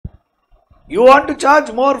You want to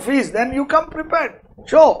charge more fees, then you come prepared,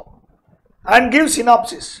 show and give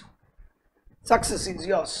synopsis. Success is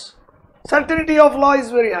yours. Certainty of law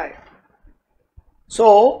is very high.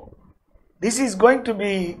 So, this is going to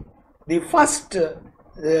be the first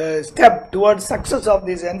step towards success of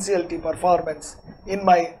this NCLT performance, in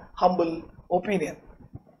my humble opinion.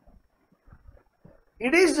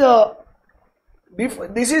 It is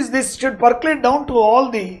this should percolate down to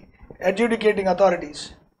all the adjudicating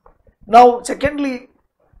authorities. Now, secondly,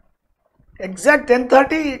 exact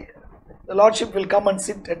 10:30, the Lordship will come and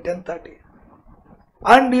sit at 10:30,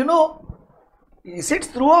 and you know, he sits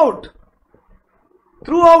throughout.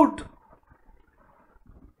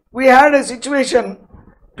 We had a situation,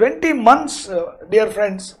 20 months, dear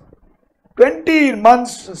friends, 20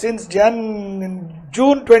 months since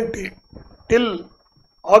June 20 till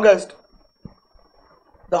August.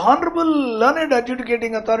 The Honorable Learned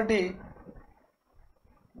Adjudicating Authority,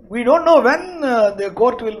 we don't know when the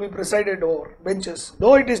court will be presided over, benches,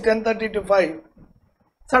 though it is 10:30 to 5.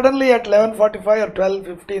 Suddenly at 11:45 or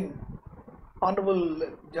 12:15, Honorable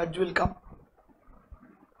Judge will come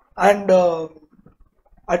and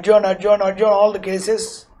adjourn all the cases.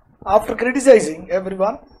 After criticizing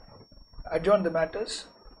everyone, adjourn the matters.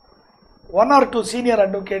 1 or 2 senior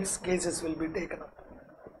advocates' cases will be taken up.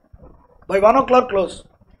 By 1 o'clock close.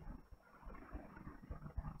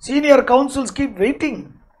 Senior counsels keep waiting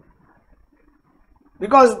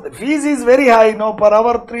because the fees is very high, per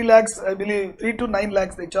hour 3 lakhs, I believe 3 to 9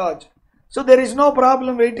 lakhs they charge. So there is no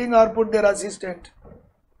problem waiting or put their assistant.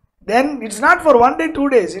 Then it's not for 1 day, 2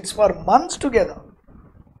 days, it's for months together.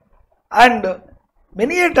 And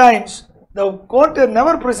many a times the court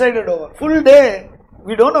never presided over. Full day,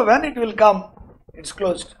 we don't know when it will come, it's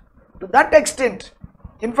closed. To that extent,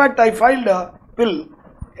 in fact, I filed a bill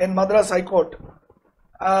in Madras High Court.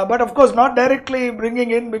 But of course not directly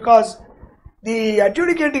bringing in, because the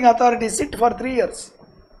adjudicating authorities sit for 3 years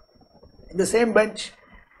in the same bench.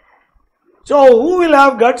 So who will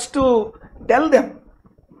have guts to tell them?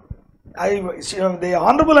 The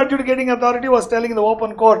Honorable Adjudicating Authority was telling the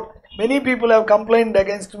open court, many people have complained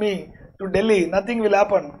against me to Delhi, nothing will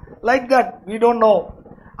happen. Like that, we don't know.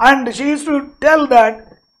 And she used to tell that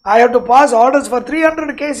I have to pass orders for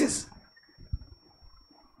 300 cases.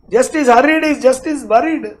 Justice hurried is justice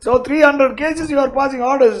buried. So 300 cases you are passing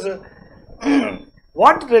orders.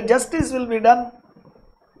 What justice will be done?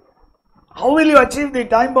 How will you achieve the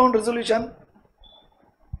time-bound resolution?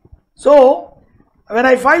 So, when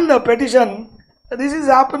I filed the petition, this is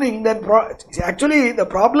happening. Then actually, the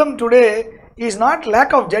problem today is not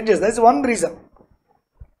lack of judges. That's one reason.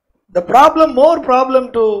 The problem, more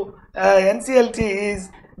problem to NCLT is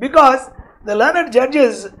because the learned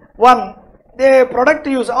judges, one, they product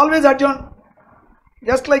use, always adjourn.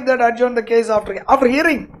 Just like that, adjourn the case after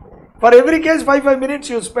hearing. For every case, 5 minutes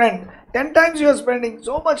you spend. 10 times you are spending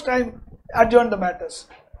so much time, adjourn the matters.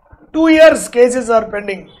 2 years cases are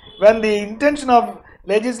pending, when the intention of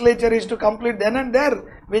legislature is to complete then and there,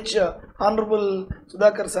 which Honorable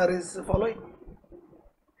Sudhakar sir is following.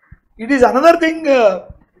 It is another thing,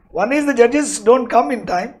 one is the judges don't come in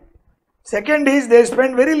time, second is they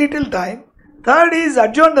spend very little time, third is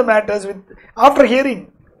adjourn the matters after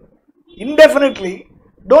hearing indefinitely,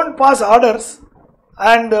 don't pass orders,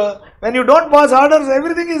 and when you don't pass orders,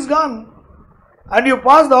 everything is gone, and you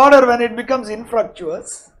pass the order when it becomes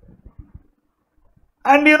infructuous.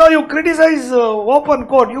 And you criticize open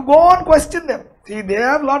court, you go on question them. See, they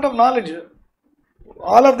have lot of knowledge.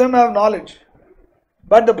 All of them have knowledge.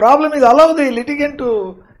 But the problem is allow the litigant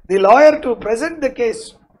the lawyer to present the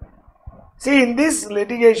case. See, in this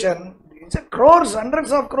litigation, it's crores,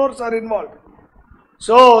 hundreds of crores are involved.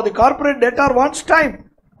 So, the corporate debtor wants time.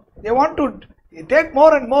 They want to take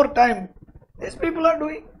more and more time. These people are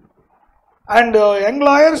doing. And young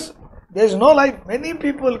lawyers, there is no life. Many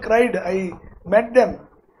people cried. I met them.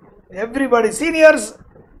 Everybody, seniors,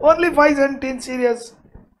 only 5 and 10 seniors,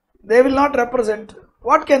 they will not represent.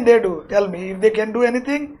 What can they do? Tell me. If they can do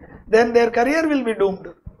anything, then their career will be doomed.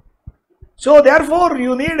 So therefore,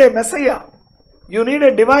 you need a Messiah. You need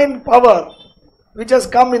a divine power which has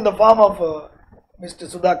come in the form of Mr.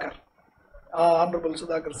 Sudhakar, Honorable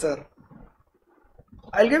Sudhakar sir.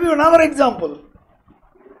 I will give you another example.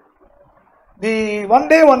 The one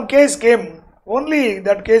day one case came, only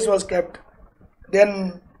that case was kept.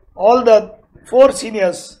 Then all the 4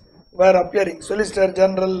 seniors were appearing, Solicitor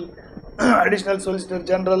General, Additional Solicitor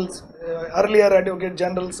Generals, earlier Advocate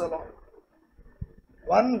Generals along.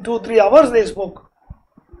 1, 2, 3 hours they spoke,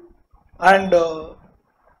 and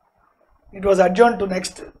it was adjourned to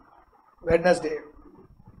next Wednesday.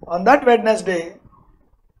 On that Wednesday,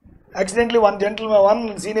 Accidentally one gentleman,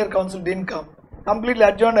 one senior counsel didn't come. Completely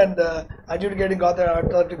adjourned and the adjudicating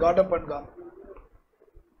authority got up and gone.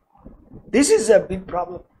 This is a big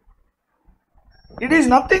problem. It is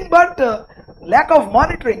nothing but lack of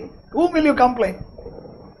monitoring. Whom will you complain?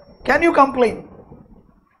 Can you complain?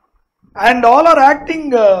 And all are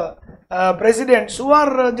acting presidents who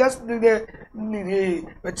are just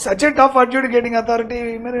with such a tough adjudicating authority,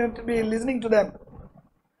 we may have to be listening to them.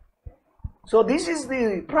 So this is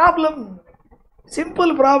the problem.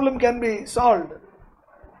 Simple problem can be solved,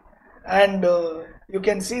 and you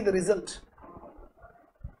can see the result.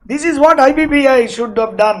 This is what IBBI should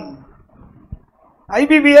have done.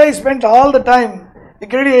 IBBI spent all the time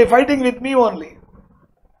fighting with me only.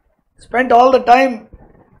 Spent all the time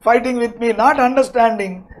fighting with me, not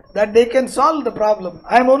understanding that they can solve the problem.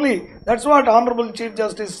 That's what Honorable Chief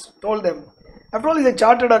Justice told them. After all, he's a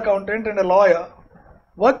chartered accountant and a lawyer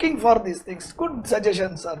working for these things. Good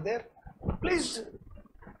suggestions are there. Please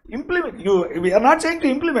implement. We are not saying to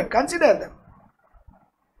implement, consider them.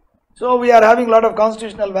 So we are having a lot of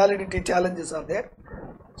constitutional validity challenges are there.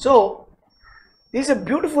 So this is a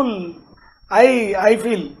beautiful, I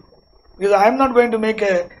feel, because I am not going to make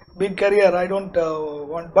a big career, I don't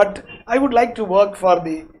want, but I would like to work for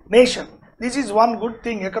the nation. This is one good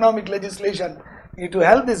thing, economic legislation, to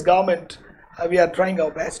help this government, we are trying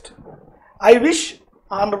our best. I wish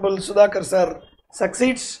Honorable Sudhakar sir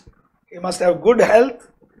succeeds. He must have good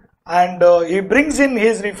health, and he brings in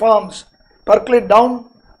his reforms, percolate down,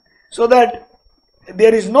 so that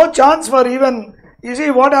there is no chance for even, you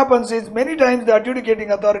see what happens is many times the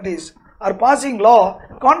adjudicating authorities are passing law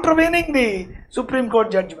contravening the Supreme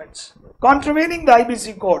Court judgments, contravening the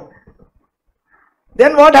IBC code.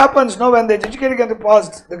 Then what happens now when the adjudicating authority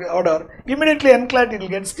passed the order, immediately Nclt will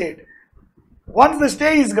get stayed. Once the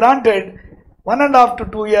stay is granted, 1.5 to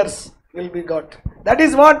 2 years will be got. That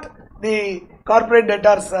is what the corporate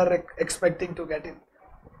debtors are expecting to get in.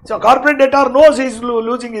 So corporate debtor knows he is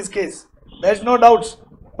losing his case. There is no doubts.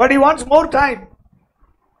 But he wants more time.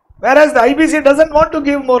 Whereas the IBC doesn't want to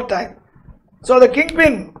give more time. So the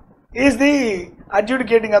kingpin is the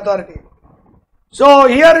adjudicating authority. So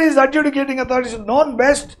here is adjudicating authority known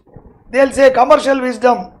best. They will say commercial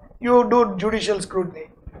wisdom, you do judicial scrutiny.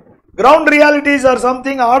 Ground realities are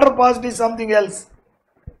something, order passed is something else.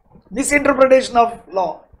 Misinterpretation of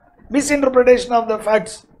law, misinterpretation of the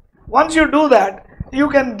facts. Once you do that, you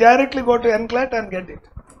can directly go to Nclt and get it.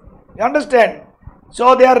 You understand?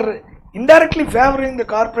 So they are indirectly favoring the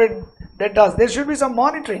corporate debtors. There should be some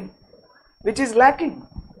monitoring, which is lacking.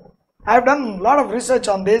 I have done a lot of research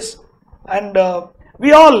on this, and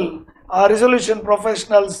we all are resolution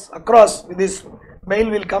professionals across. This mail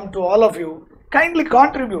will come to all of you. Kindly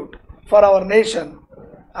contribute for our nation,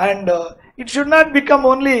 and it should not become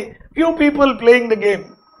only few people playing the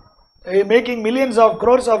game, making millions of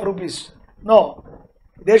crores of rupees. No,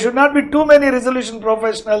 there should not be too many resolution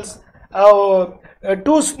professionals,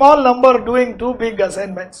 too small number doing too big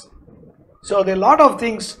assignments. So there are a lot of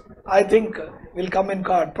things I think will come in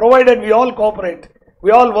card, provided we all cooperate,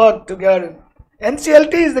 we all work together.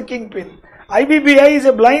 Nclt is the kingpin. IBBI is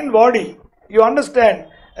a blind body. You understand?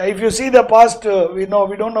 If you see the past, we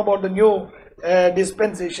don't know about the new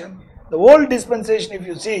dispensation. The old dispensation, if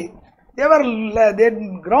you see, their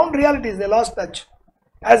ground realities, they lost touch.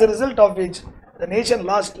 As a result of which, the nation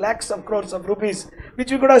lost lakhs of crores of rupees,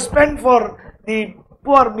 which we could have spent for the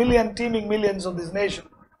poor teeming millions of this nation.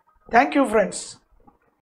 Thank you, friends.